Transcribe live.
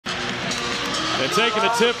And taking the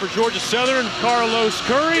tip for Georgia Southern, Carlos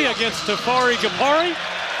Curry against Tafari Gapari.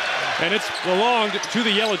 And it's belonged to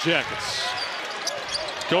the Yellow Jackets.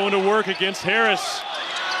 Going to work against Harris.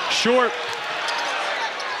 Short.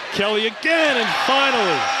 Kelly again, and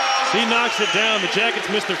finally, he knocks it down. The Jackets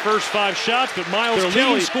missed their first 5 shots, but Miles Kelly, their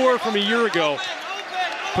leading scorer from a year ago,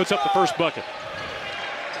 puts up the first bucket.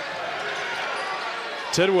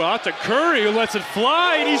 Tedua to Curry, who lets it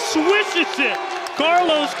fly, and he swishes it.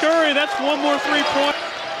 Carlos Curry, that's one more 3-point.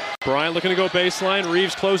 Bryant looking to go baseline.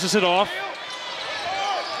 Reeves closes it off.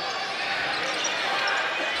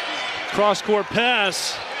 Cross-court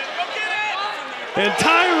pass. And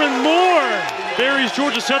Tyron Moore buries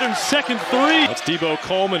Georgia Southern's second 3. That's Deebo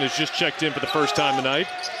Coleman, who's just checked in for the first time tonight.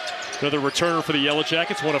 Another returner for the Yellow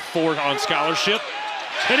Jackets, 1 of 4 on scholarship.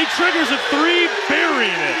 And he triggers a 3,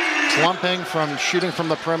 burying it. Slumping from shooting from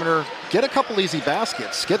the perimeter. Get a couple easy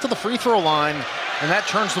baskets. Get to the free throw line, and that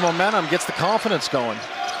turns the momentum, gets the confidence going.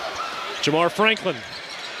 Jamar Franklin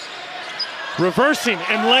reversing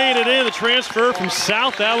and laying it in. The transfer from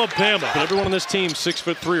South Alabama. But everyone on this team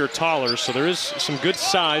 6'3" or taller, so there is some good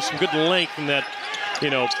size, some good length in that,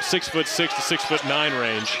 6'6" to 6'9"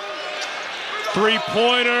 range.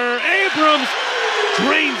 3-pointer. Abrams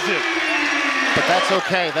drains it. But that's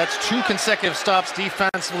okay. That's 2 consecutive stops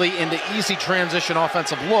defensively into easy transition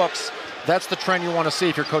offensive looks. That's the trend you want to see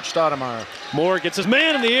if you're Coach Stoudemire. Moore gets his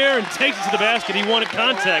man in the air and takes it to the basket. He wanted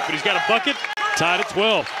contact, but he's got a bucket. Tied at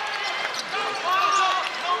 12.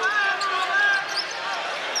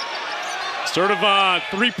 Sturdivant,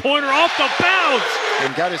 3-pointer off the bounce.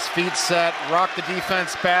 And got his feet set, rocked the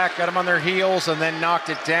defense back, got them on their heels, and then knocked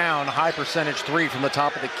it down. High percentage 3 from the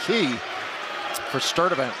top of the key for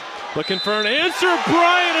Sturdivant. Looking for an answer.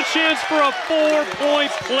 Bryant, a chance for a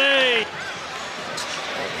 4-point play.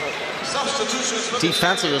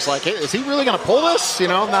 Defensively, was like, hey, is he really going to pull this?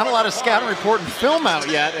 Not a lot of scouting report and film out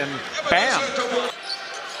yet, and bam.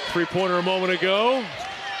 3-pointer a moment ago.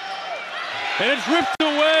 And it's ripped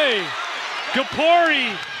away.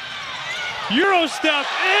 Gapari, Euro step,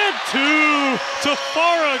 and 2.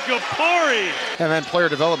 Tafara Gapari. And then player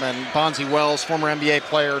development, Bonzi Wells, former NBA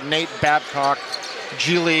player, Nate Babcock,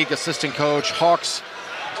 G League assistant coach, Hawks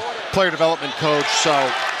player development coach. So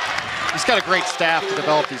he's got a great staff to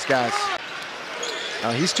develop these guys.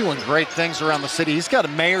 He's doing great things around the city. He's got a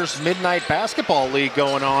Mayor's Midnight Basketball League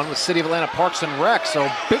going on with City of Atlanta Parks and Rec.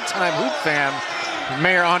 So big time hoop fan.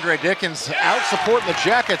 Mayor Andre Dickens out supporting the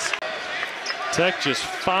Jackets. Tech just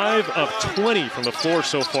 5 of 20 from the floor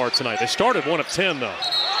so far tonight. They started 1 of 10 though.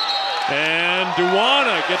 And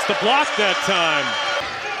Duana gets the block that time.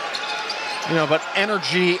 But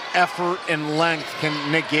energy, effort, and length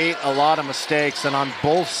can negate a lot of mistakes. And on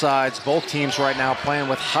both sides, both teams right now playing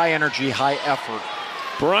with high energy, high effort.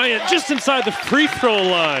 Bryant just inside the free throw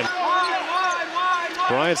line.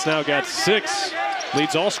 Bryant's now got 6,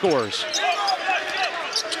 leads all scorers.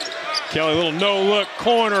 Kelly, a little no-look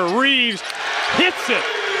corner. Reeves hits it.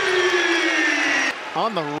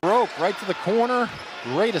 On the rope, right to the corner.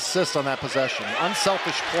 Great assist on that possession.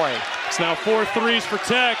 Unselfish play. It's now 4 threes for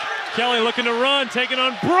Tech. Kelly looking to run, taking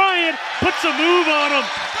on Bryant, puts a move on him,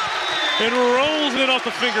 and rolls it off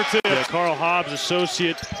the fingertips. Yeah, Carl Hobbs,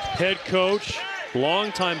 associate head coach,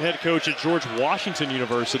 longtime head coach at George Washington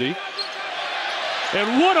University.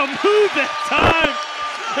 And what a move that time!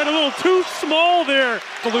 And a little too small there.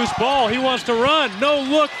 The loose ball, he wants to run. No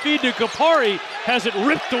look, feed to Gapari. Has it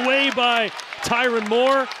ripped away by Tyron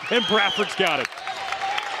Moore, and Bradford's got it.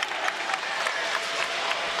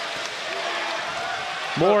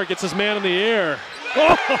 Moore gets his man in the air.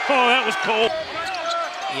 Oh, that was cold.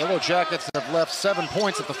 Yellow Jackets have left 7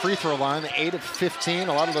 points at the free throw line, 8 of 15.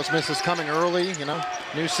 A lot of those misses coming early,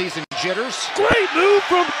 new season jitters. Great move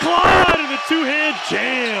from Claude and the 2-hand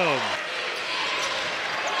jam.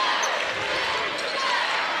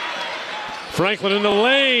 Franklin in the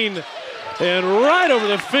lane, and right over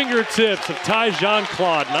the fingertips of Tyzhaun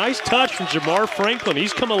Claude. Nice touch from Jamar Franklin.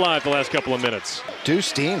 He's come alive the last couple of minutes.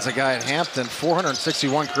 Deuce Dean's a guy at Hampton,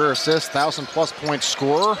 461 career assists, 1,000+ point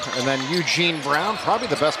scorer. And then Eugene Brown, probably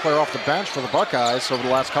the best player off the bench for the Buckeyes over the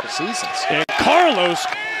last couple seasons. And Carlos.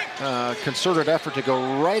 Concerted effort to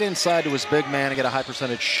go right inside to his big man and get a high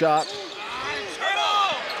percentage shot.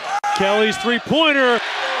 Kelly's 3-pointer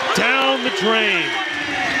down the drain.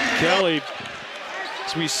 Kelly,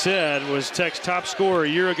 as we said, was Tech's top scorer a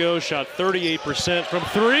year ago, shot 38% from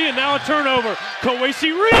 3, and now a turnover.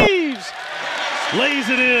 Kowacie Reeves lays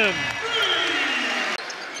it in.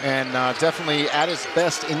 And definitely at his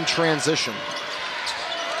best in transition.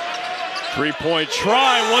 3-point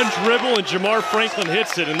try, 1 dribble, and Jamar Franklin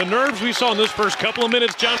hits it. And the nerves we saw in those first couple of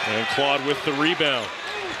minutes, John. And Claude with the rebound.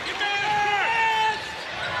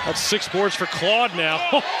 That's 6 boards for Claude now.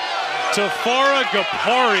 Tafara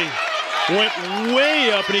Gapari went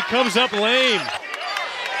way up, and he comes up lame.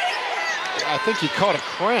 I think he caught a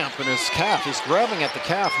cramp in his calf. He's grabbing at the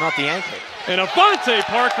calf, not the ankle. And Avante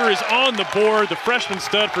Parker is on the board, the freshman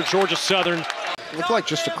stud for Georgia Southern. It looked like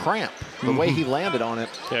just a cramp, the way he landed on it.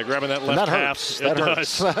 Yeah, grabbing that left half. That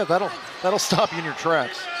hurts. That'll stop you in your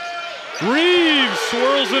tracks. Reeves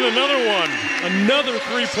swirls in another one. Another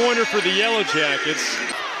three-pointer for the Yellow Jackets.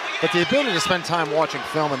 But the ability to spend time watching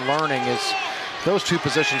film and learning those two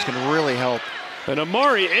positions can really help. And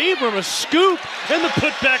Amari Abram, a scoop, and the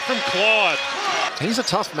putback from Claude. He's a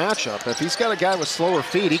tough matchup. If he's got a guy with slower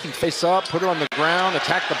feet, he can face up, put it on the ground,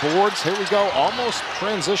 attack the boards. Here we go, almost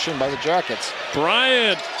transition by the Jackets.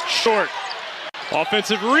 Bryant, short.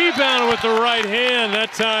 Offensive rebound with the right hand.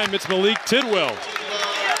 That time it's Malik Tidwell.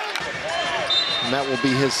 And that will be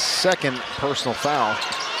his second personal foul.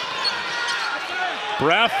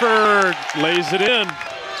 Bradford lays it in.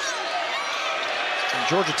 And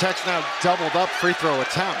Georgia Tech's now doubled up free throw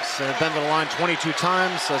attempts. They've been to the line 22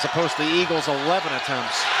 times as opposed to the Eagles' 11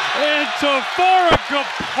 attempts. And Tafara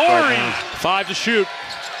Gapari. 5 to shoot.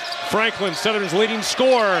 Franklin, Southern's leading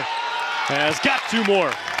scorer, has got 2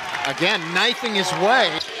 more. Again, knifing his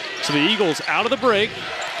way. So the Eagles out of the break.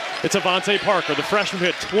 It's Avante Parker, the freshman who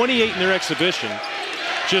had 28 in their exhibition.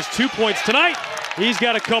 Just 2 points tonight. He's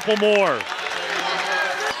got a couple more.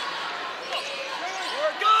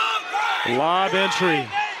 Lob entry,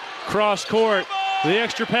 cross court, the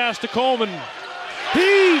extra pass to Coleman.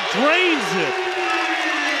 He drains it.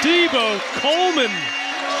 Deebo Coleman.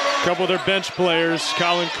 A couple of their bench players,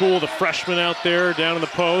 Colin Cool, the freshman out there down in the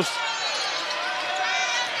post.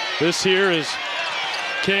 This here is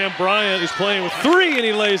Cam Bryant, who's playing with 3, and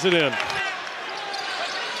he lays it in.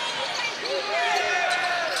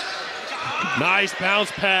 Nice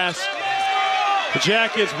bounce pass. The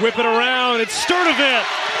Jackets whip it around. It's Sturdivant,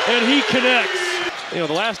 and he connects. You know,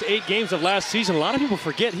 the last 8 games of last season, a lot of people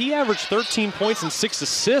forget he averaged 13 points and 6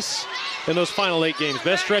 assists in those final 8 games.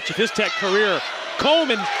 Best stretch of his Tech career.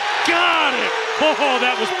 Coleman got it. Oh,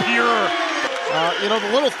 that was pure. You know,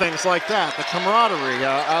 the little things like that, the camaraderie.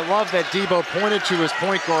 I love that Deebo pointed to his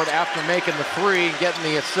point guard after making the 3 and getting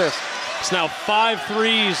the assist. It's now 5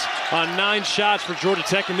 threes on 9 shots for Georgia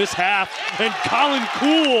Tech in this half. And Colin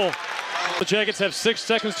Cool. The Jackets have 6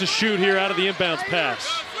 seconds to shoot here out of the inbounds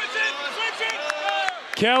pass.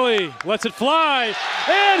 Kelly lets it fly,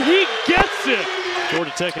 and he gets it.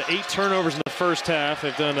 Georgia Tech had 8 turnovers in the first half.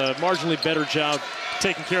 They've done a marginally better job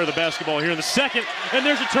taking care of the basketball here in the second, and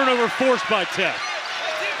there's a turnover forced by Tech.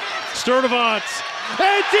 Sturdivant,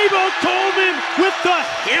 and Deebo Coleman with the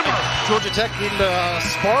hammer. Georgia Tech needed a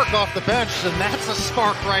spark off the bench, and that's a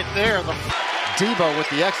spark right there. Deebo with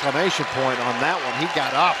the exclamation point on that one. He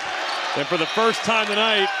got up. And for the first time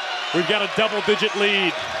tonight, we've got a double-digit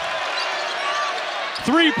lead.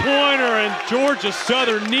 3-pointer, and Georgia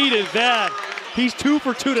Southern needed that. He's 2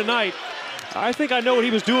 for 2 tonight. I think I know what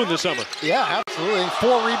he was doing this summer. Yeah, absolutely.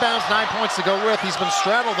 4 rebounds, 9 points to go with. He's been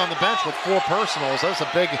straddled on the bench with 4 personals. That's a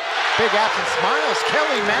big absence. Miles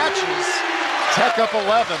Kelly matches. Tech up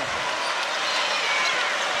 11.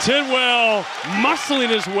 Tidwell muscling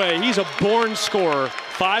his way. He's a born scorer.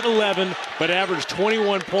 5'11", but averaged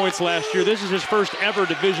 21 points last year. This is his first ever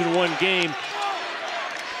Division I game.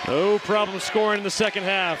 No problem scoring in the second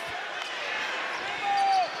half.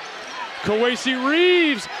 Kowacie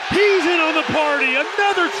Reeves, he's in on the party.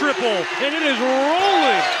 Another triple, and it is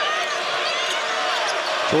rolling.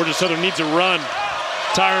 Georgia Southern needs a run.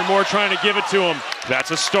 Tyron Moore trying to give it to him.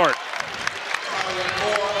 That's a start.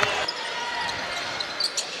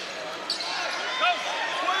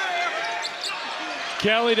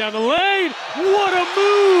 Kelly down the lane. What a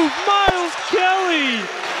move, Miles Kelly.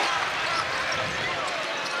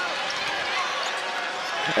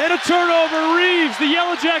 And a turnover, Reeves. The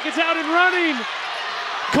Yellow Jackets out and running.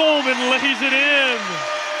 Coleman lays it in.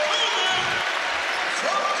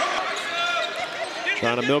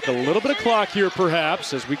 Trying to milk a little bit of clock here,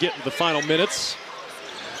 perhaps, as we get into the final minutes.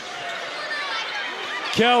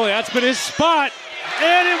 Kelly, that's been his spot,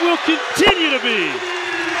 and it will continue to be.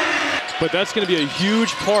 But that's going to be a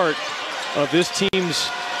huge part of this team's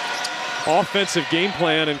offensive game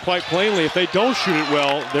plan, and quite plainly, if they don't shoot it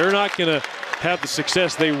well, they're not going to have the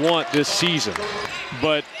success they want this season.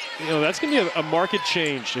 But, you know, that's going to be a market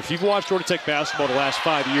change. If you've watched Georgia Tech basketball the last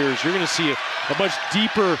 5 years, you're going to see a much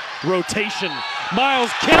deeper rotation.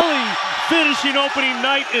 Miles Kelly finishing opening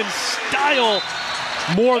night in style.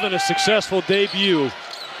 More than a successful debut.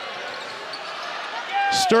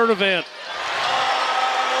 Sturdivant.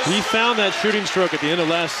 He found that shooting stroke at the end of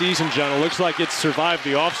last season, John. It looks like it's survived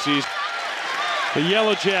the offseason. The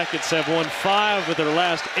Yellow Jackets have won 5 of their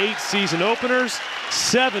last 8 season openers,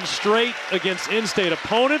 7 straight against in-state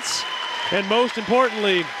opponents, and most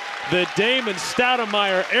importantly, the Damon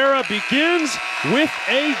Stoudemire era begins with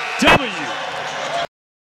a W.